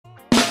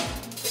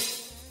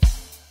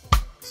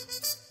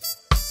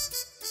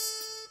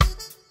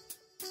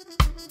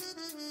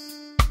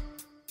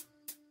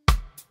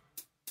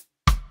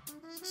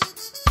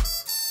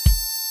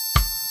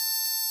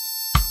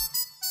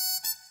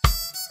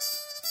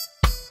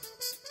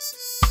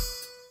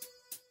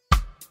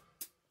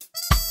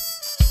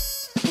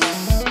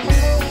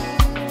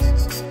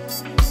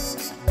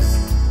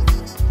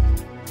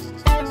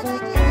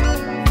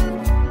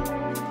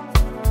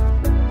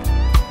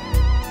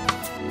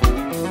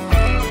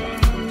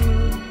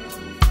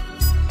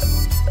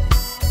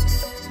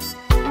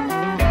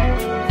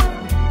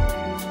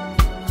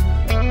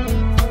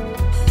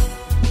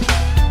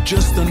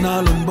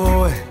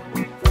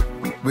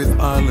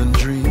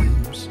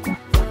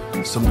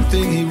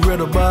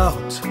read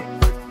about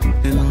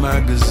in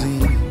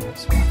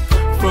magazines,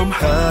 from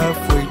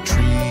halfway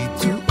tree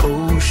to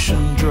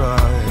ocean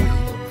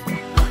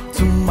drive,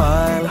 to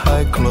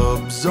mile-high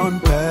clubs on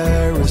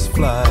Paris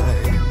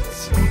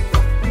flights.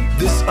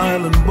 This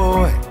island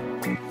boy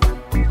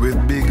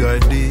with big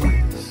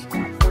ideas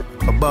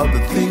about the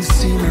things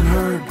seen and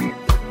heard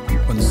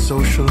on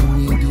social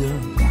media,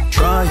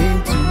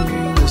 trying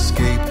to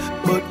escape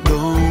but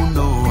don't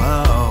know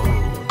how,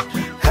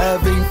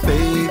 having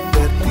faith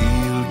that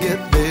he'll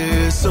get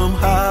there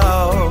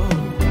somehow.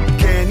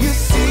 Can you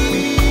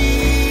see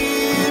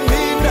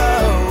me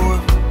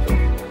now?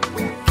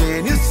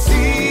 Can you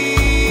see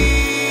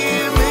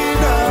me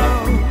now?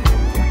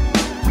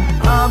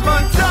 I'm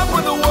on top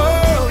of the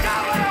world.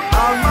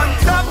 I'm on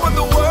top of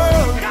the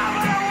world.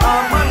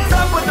 I'm on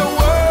top of the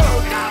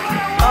world.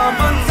 I'm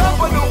on top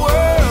of the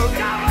world.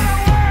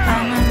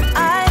 I'm an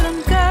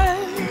island girl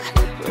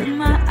with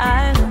my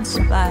island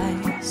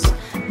spice,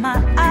 my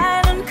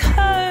island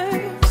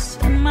curves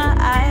and my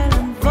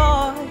island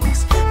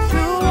voice.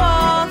 Through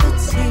all the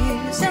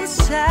tears and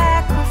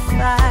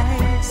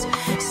sacrifice,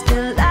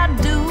 still I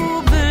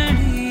do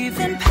believe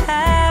in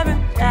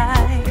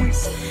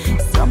paradise.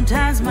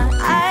 Sometimes my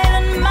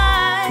island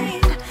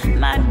mind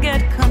might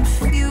get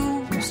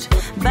confused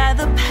by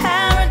the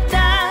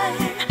paradigm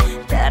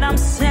that I'm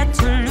set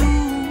to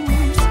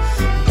lose.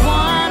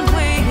 One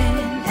way in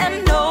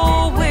and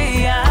no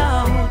way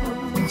out.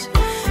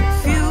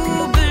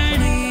 Few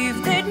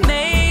believe they'd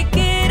make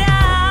it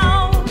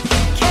out.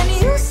 Can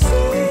you see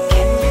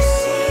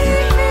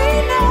me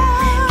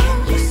now? Can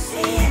you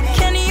see me?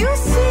 Can you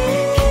see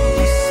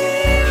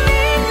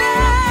me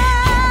now?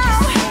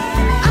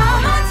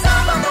 I'm on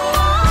top of the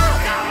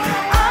world.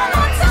 I'm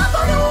on top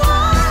of the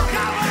world.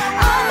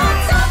 I'm on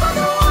top of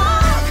the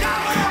world.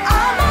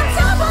 I'm on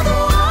top of the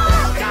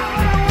world.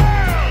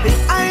 The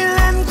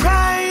island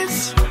cries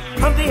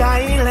of the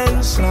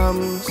island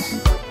slums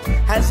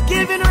has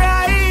given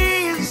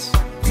rise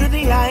to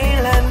the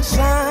island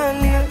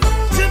sun.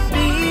 To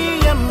be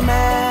a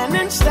man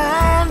and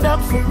stand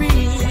up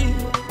free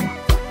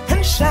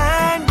and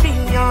shine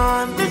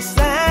beyond the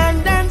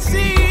sand and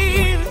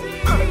sea.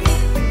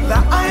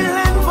 The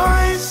island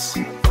voice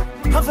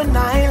of an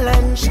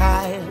island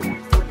child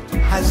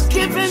has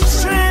given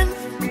strength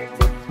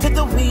to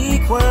the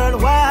weak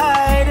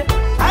worldwide,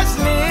 as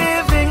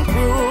living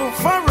proof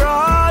for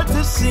all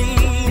to see.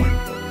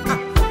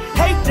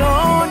 Hey,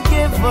 don't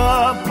give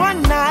up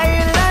on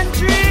island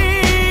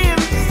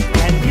dreams.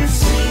 Can you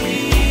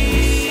see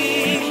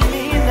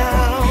me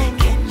now?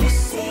 Can you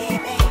see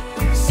me?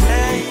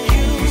 Can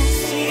you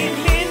see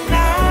me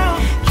now?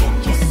 Can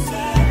you see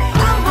me?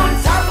 I'm on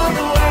top of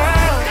the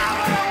world.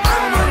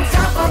 I'm on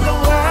top of the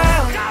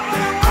world.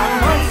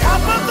 I'm on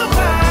top of the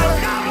world.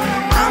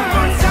 I'm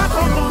on top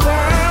of the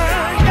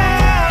world.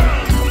 Yeah.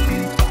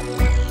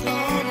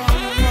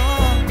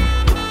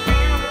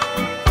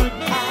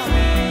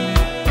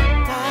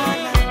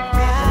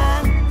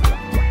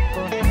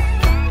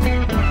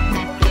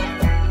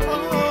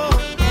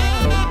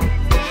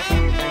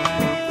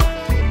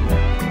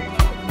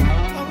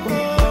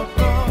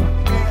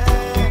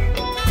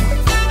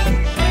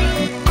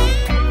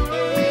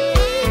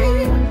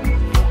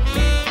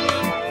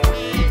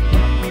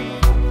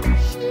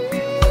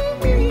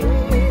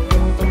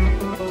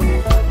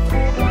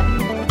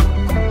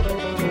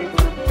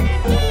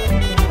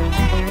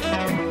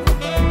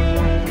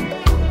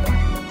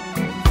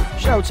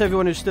 Shout to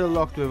everyone who's still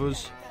locked with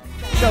us.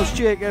 Shouts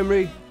Jake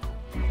Emery.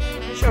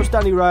 Shouts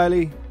Danny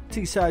Riley.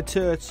 T-Side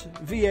Turts.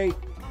 V8.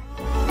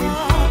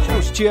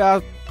 Shouts GR.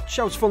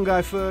 Shouts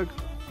Fungi Ferg.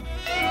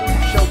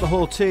 Shout the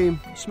whole team.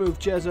 Smooth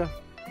Jezza.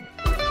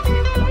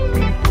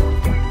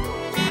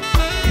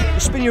 I'll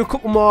spin you a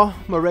couple more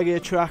my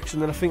reggae tracks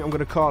and then I think I'm going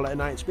to call it a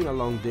night. It's been a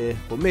long day,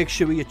 but make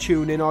sure you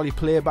tune in. All you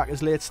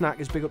playbackers, late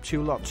snackers, big up to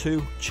you lot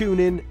too. Tune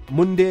in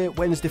Monday,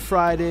 Wednesday,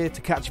 Friday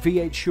to catch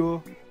V8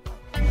 show.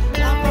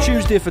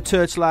 Tuesday for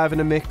Church Live in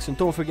a mix, and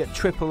don't forget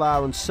Triple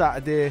R on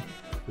Saturday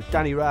with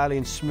Danny Riley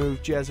and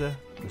Smooth Jezza,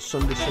 and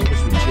Sunday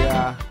service with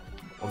JR,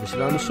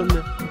 obviously on a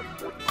Sunday.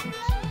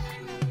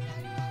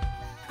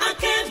 I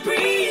can't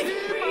breathe.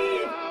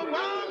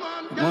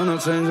 Wanna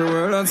change the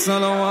world, that's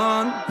all I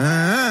want.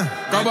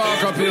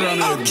 Kabaka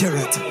Pyramid,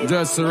 Accurate.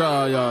 Jesse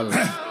Royal,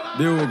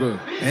 Bugle,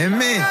 And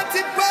me. I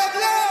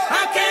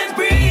can't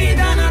breathe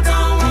and I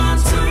don't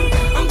want to.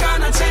 I'm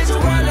gonna change the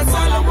world, that's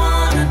all I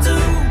wanna do.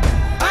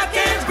 I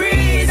can't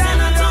breathe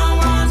and I don't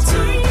want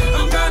to.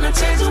 I'm gonna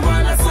change the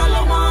world, that's all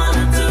I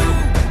wanna do.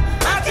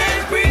 I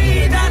can't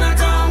breathe and I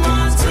don't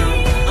want to.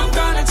 I'm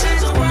gonna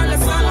change the world,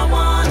 that's all I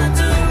wanna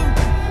do.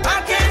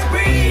 I can't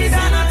breathe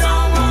and I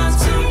don't want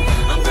to.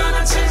 I'm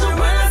gonna change the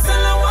world, that's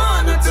all I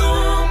wanna do,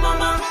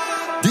 mama.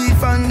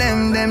 Defund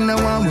them the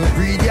one we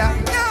breed, yeah.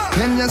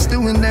 Them just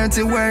doing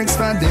dirty works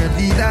for their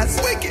leaders.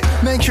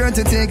 Make sure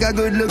to take a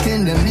good look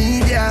in the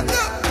media.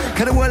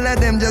 Cause the whole of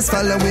them just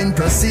following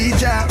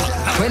procedure.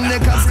 When the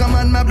cops come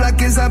on my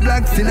block is a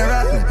black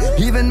funeral.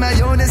 Even my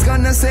own is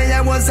gonna say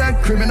I was a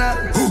criminal.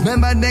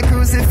 Remember they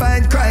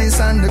crucified Christ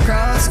on the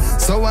cross.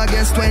 So I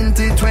guess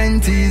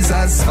 2020's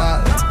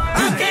asphalt.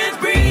 I can't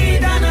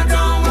breathe and I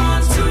don't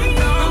want to.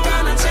 I'm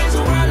gonna change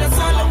the world, that's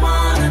all I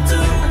wanna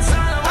do.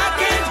 I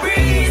can't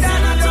breathe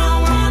and I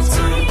don't want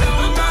to.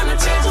 I'm gonna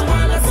change the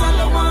world, that's all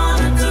I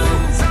wanna do.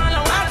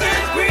 I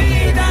can't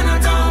breathe and I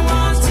don't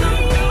want to.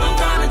 I'm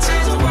gonna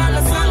change the world,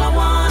 that's all I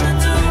wanna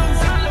do.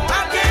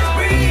 I can't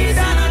breathe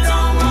and I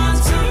don't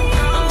want to.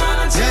 I'm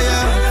gonna change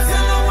the world, that's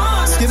all I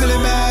wanna do. Skibble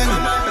it, man.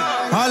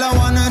 All I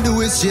wanna do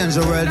is change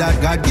the world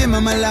that God give me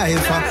my life.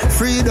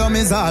 Freedom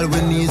is all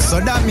we need, so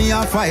that me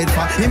I fight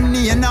for. Him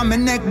knee and my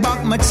neck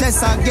back, my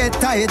chest I get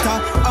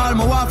tighter. All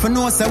my want to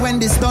know, so when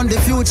this done, the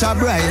future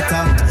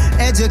brighter.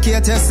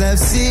 Educate yourself,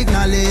 seek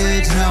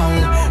knowledge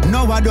now.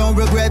 No, I don't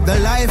regret the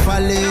life I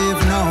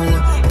live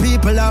now.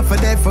 People are for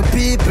dead, for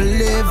people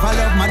live. I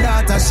love my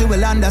daughter, she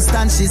will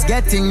understand she's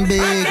getting big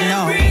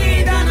now. I can't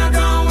breathe and I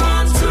don't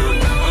want to.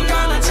 I'm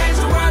gonna change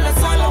the world,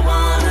 that's all I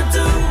wanna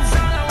do.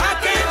 I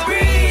can't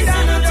breathe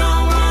and I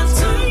don't want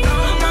to.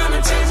 I'm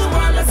gonna change the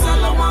world, that's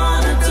all I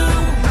wanna do.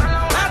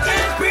 I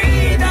can't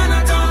breathe and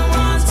I don't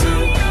want to.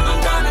 I'm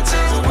gonna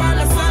change the world,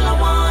 that's all I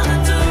wanna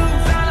do.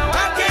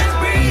 I can't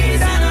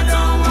breathe and I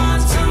don't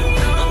want to.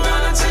 I'm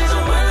gonna change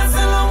the world, that's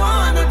all I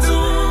wanna do,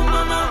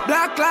 mama.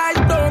 Black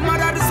lives don't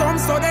matter to some,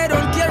 so they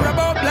don't care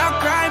about black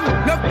crime.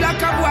 No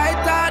black of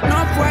white heart, no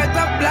white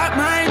of black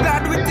mind.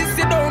 Glad with this,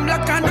 you don't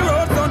black on the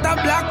road, don't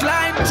have black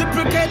line.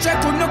 Triple K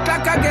check to no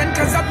clock again,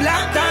 cause of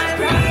black time.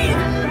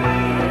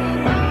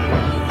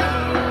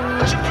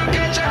 Triple K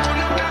check to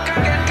no clock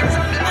again, cause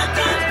of black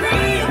time.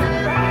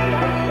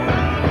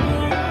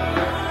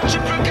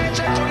 Triple K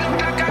check to no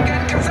clock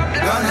again, cause of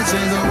black time. Gonna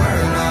change the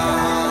world now.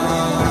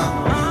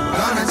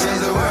 Gonna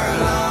change the world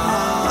now.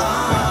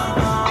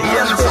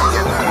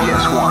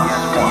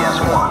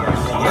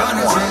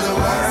 Gonna change the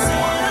world.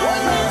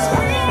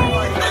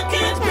 I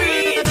can't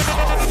breathe.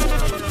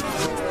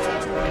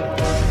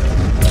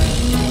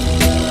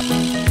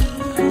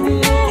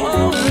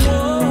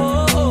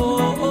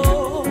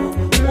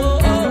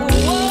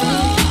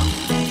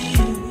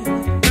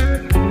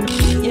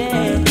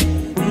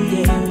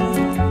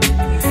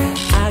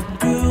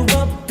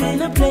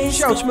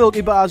 Shouts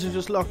Milky Bars who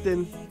just locked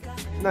in.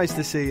 Nice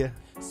to see you.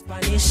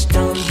 Spanish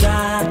town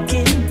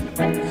rocking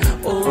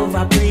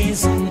over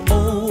prison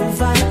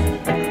over.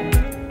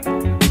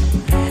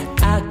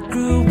 I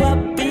grew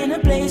up in a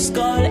place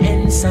called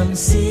Ensom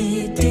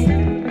City.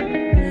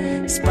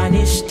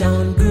 Spanish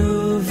town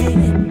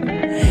grooving,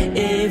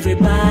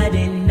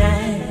 everybody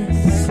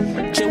nice.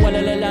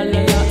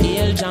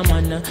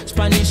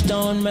 Spanish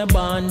town, me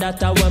born,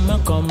 that's where me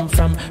come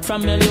from.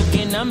 From me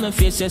looking at my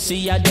face, you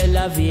see a de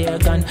la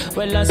vegan.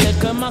 Well, I said,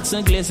 come Max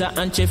and Glazer,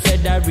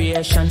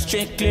 anti-federation.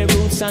 Strictly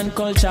roots and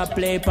culture,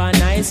 play pa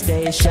nice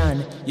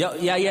station. Yo,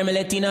 yeah, me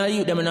letting all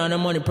you, them on the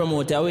money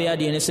promoter. We are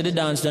doing this to the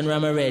dance, done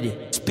ram ready.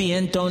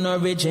 Spain town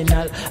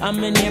original. And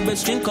my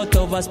neighbors drink out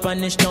over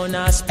Spanish town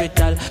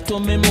hospital. To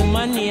me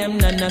mama name,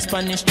 Nana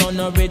Spanish town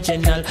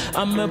original.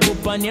 And my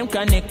papa name,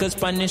 Kaneka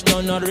Spanish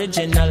town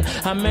original.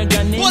 And my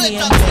granny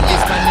name,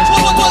 Spanish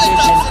town original.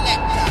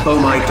 Oh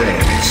my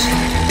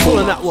days.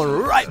 Pulling that one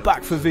right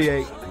back for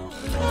V8.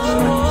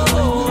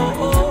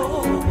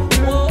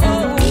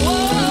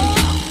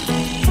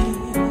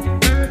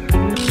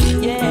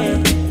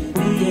 Yeah.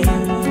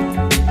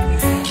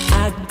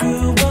 I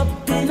grew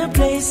up in a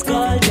place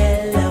called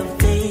De La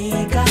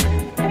Vega.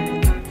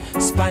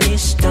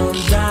 Spanish town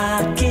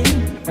rocking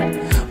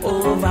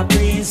over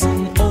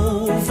prison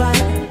over.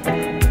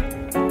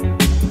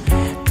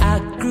 I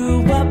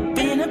grew up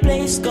in a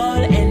place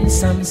called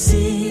Ensom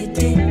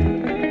City.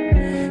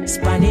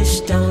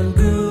 Spanish town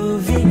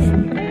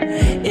grooving,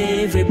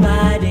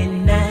 everybody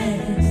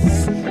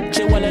nice.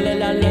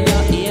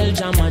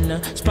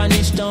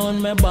 Spanish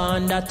town, me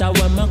born, that's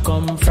where me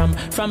come from.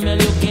 From me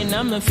looking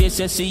at my face,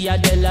 you see a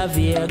de la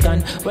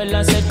vegan. Well,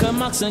 I said, come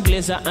Max and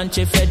Glazer,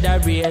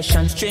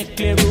 anti-federation.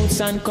 Strictly roots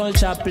and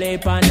culture, play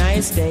pa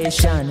nice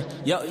station.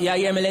 Yo,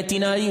 yeah, me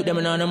letting all you, them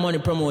on the money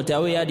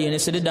promoter. We are doing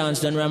this to the dance,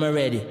 done ram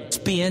ready.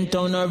 Spain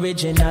town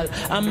original.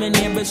 And my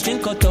neighbors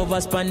drink out over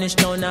Spanish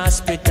town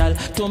hospital.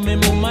 To me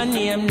mama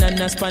name,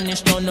 Nana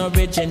Spanish town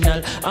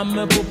original. And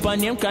my papa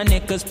name,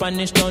 Kaneka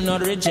Spanish town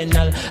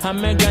original.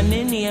 And my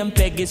granny name,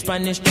 Peggy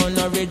Spanish town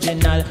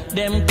original.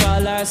 Them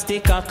call her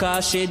sticker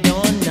cause she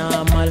don't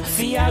normal.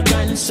 For your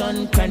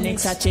grandson, chronic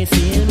such a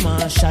field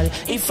marshal.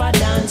 If a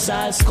dance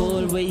at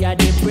school, we are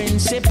the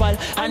principal.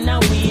 And now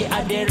we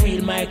are the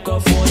real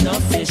microphone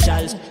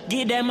officials.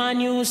 Give them a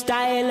new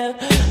style.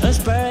 A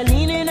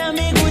Sperling in a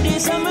me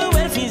goodies, I'm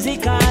well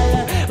physical.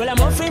 Well, I'm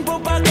offering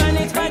Papa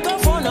Chronic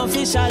microphone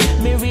official.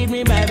 Me read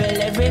me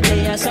Bible every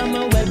day, and some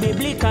well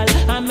biblical.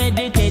 I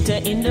meditate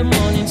in the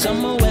morning,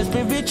 some well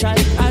spiritual.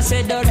 I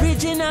said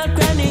original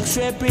Chronics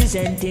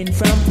representing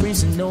from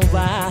prison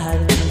over.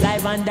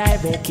 Live and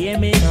direct, hear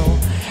me now.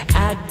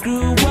 I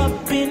grew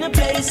up in a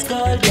place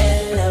called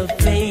De La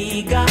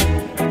Vega.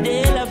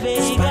 De La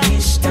Vega.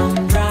 Spanish town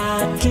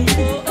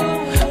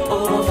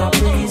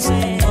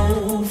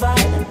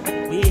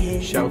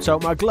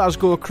out my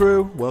Glasgow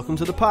crew. Welcome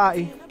to the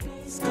party.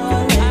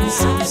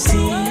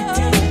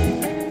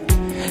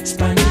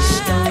 Spanish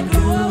style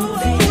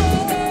groovy,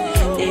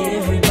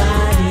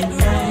 everybody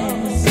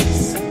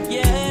dance.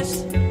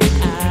 Yes,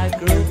 I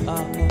grew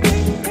up.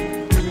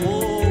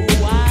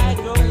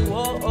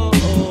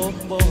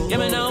 Yeah,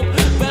 me know.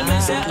 Well,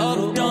 me say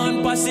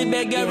uptown, posse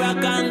beg your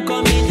rock and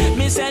come in.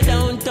 Me say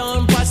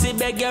downtown, posse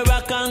beg your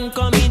rock and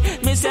come in.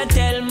 Me say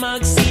tell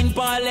Maxine,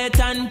 Paulette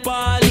and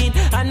Pauline,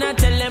 and I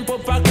tell them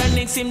Papa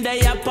Chronics him they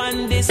up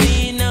on the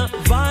scene.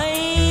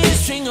 Voice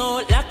string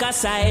out like a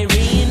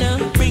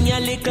siren. Bring your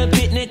little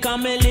picnic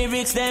and my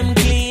lyrics them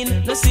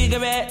clean. No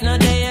cigarette, no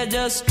day,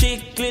 just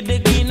strictly the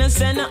green. No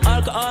send no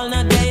alcohol,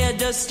 no day,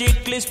 just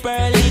strictly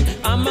spurling.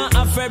 I'm a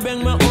afraid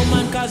bring my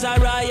woman cause I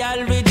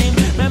royal rhythm.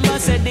 Remember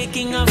said the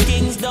king of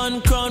kings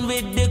done crown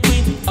with the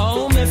queen.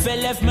 Oh, me fell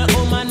left my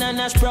woman and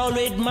a sprawl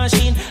with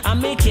machine.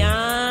 And me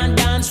can't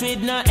dance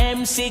with no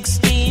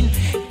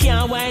M16.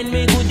 Can't wind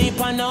me good deep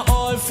on no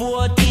all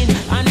 14.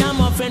 And I'm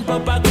a friend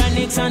Papa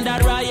Chronics and the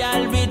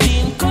royal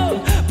rhythm.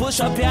 Come, push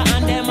up your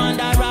hand them on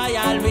the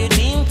royal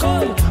rhythm.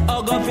 Come,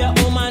 hug up your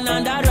woman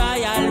on the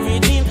royal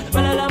rhythm.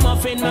 Well, I'm a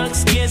friend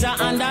Max Gazer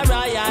on the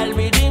royal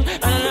rhythm.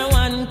 And I'm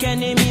one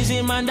Kenny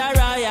Museum on the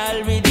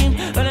royal rhythm.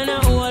 Well, I'm a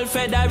whole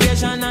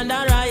federation on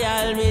the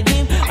royal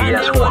rhythm. And the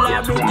whole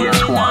of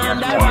Brooklyn on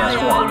the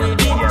royal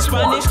rhythm.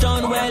 Spanish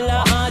town, well,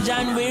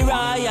 and we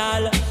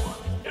royal.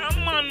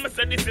 I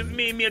said, this is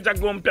me, Major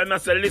Grumpy, and I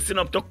said, listen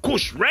up to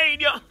Cush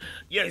Radio.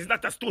 Yeah, it's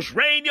not a Stush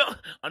Radio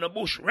and a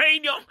Bush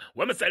Radio.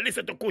 When I say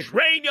listen to Cush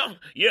Radio,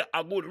 yeah,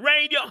 a good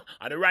radio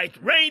and the right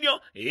radio.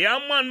 Yeah,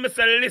 man, I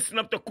say listen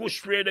up to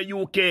Cush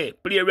Radio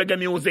UK. Play reggae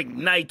music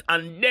night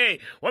and day.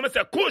 When I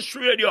say Cush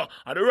Radio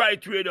and the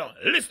right radio,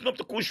 listen up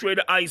to Cush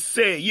Radio, I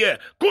say, yeah,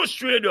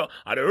 Cush Radio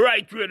and the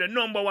right radio,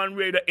 number one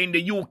radio in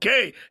the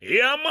UK.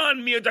 Yeah,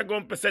 man, Major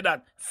Grumpy said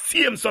that.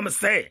 Same some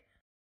say.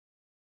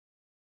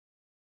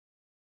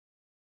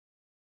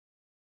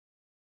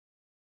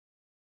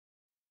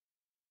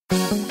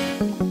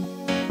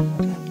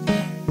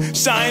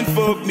 Shine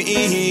for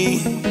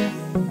me,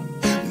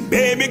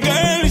 baby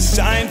girl,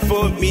 shine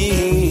for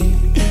me,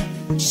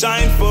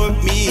 shine for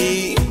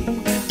me.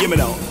 Give me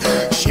now.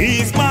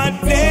 She's my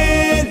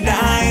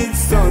daylight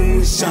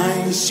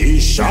sunshine, she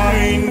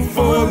shine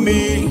for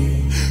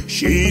me.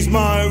 She's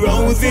my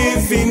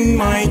roses in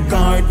my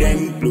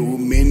garden,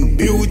 blooming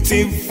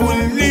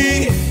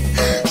beautifully.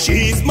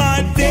 She's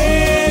my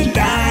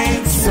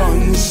daylight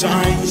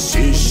sunshine,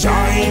 she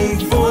shine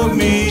for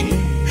me.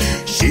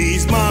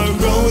 She's my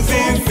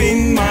roses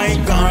in my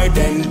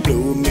garden,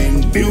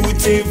 blooming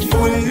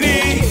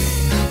beautifully.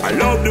 I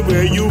love the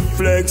way you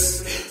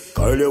flex,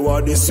 girl, you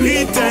are the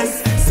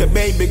sweetest. Say,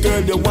 baby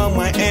girl, you are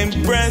my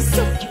empress.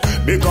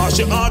 Because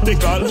she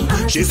article,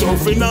 she's so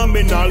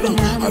phenomenal.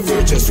 A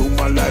virtuous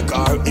woman like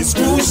her is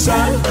crucial.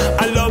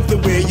 I love the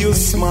way you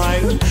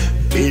smile,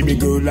 baby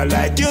girl, I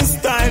like your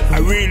style. I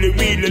really,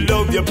 really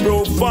love your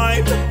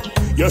profile.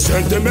 You're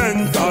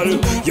sentimental,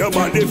 your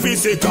body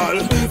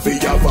physical. We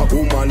have a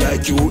woman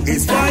like you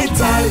is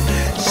vital.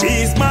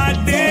 She's my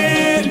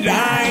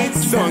daylight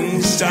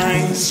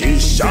sunshine, she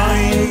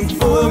shine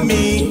for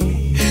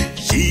me.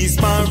 She's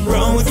my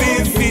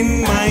roses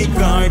in my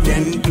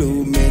garden,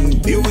 blooming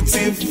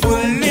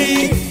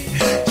beautifully.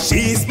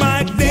 She's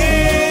my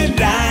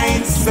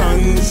daylight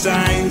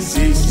sunshine,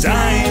 she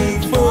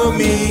shine for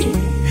me.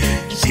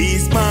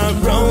 She's my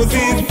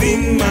roses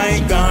in my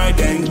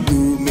garden,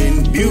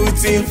 blooming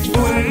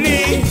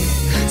beautifully.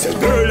 So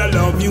girl, I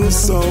love you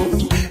so,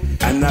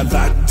 and I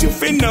that you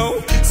feel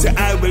know. Say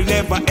I will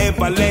never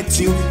ever let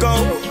you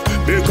go.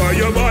 Because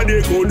your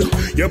body good,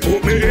 you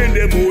put me in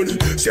the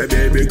mood. Say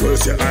baby girl,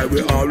 say I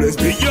will always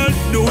be your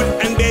dude.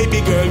 And baby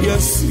girl, you're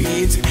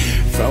sweet.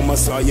 From I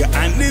saw you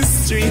on the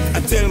street, I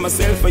tell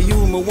myself for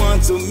you, me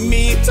want to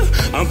meet.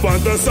 I'm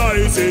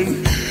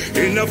fantasizing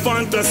in a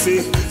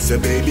fantasy. So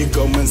baby,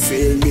 come and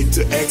sail me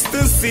to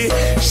ecstasy.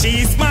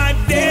 She's my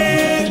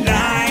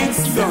daylight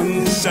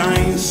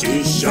sunshine,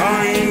 she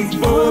shine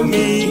for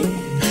me.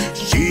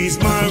 She's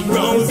my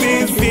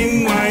roses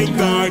in my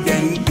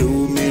garden,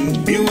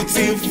 blooming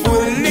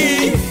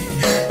beautifully.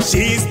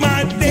 She's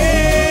my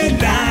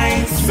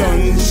daylight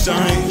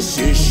sunshine,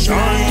 she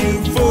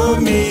shine for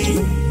me.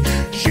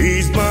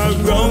 She's my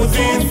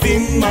roses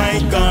in my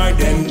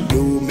garden,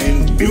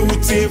 blooming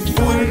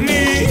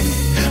beautifully.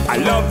 I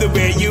love the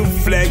way you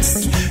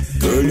flex,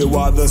 girl, you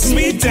are the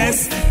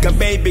sweetest. 'Cause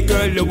baby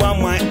girl, you are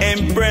my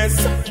empress.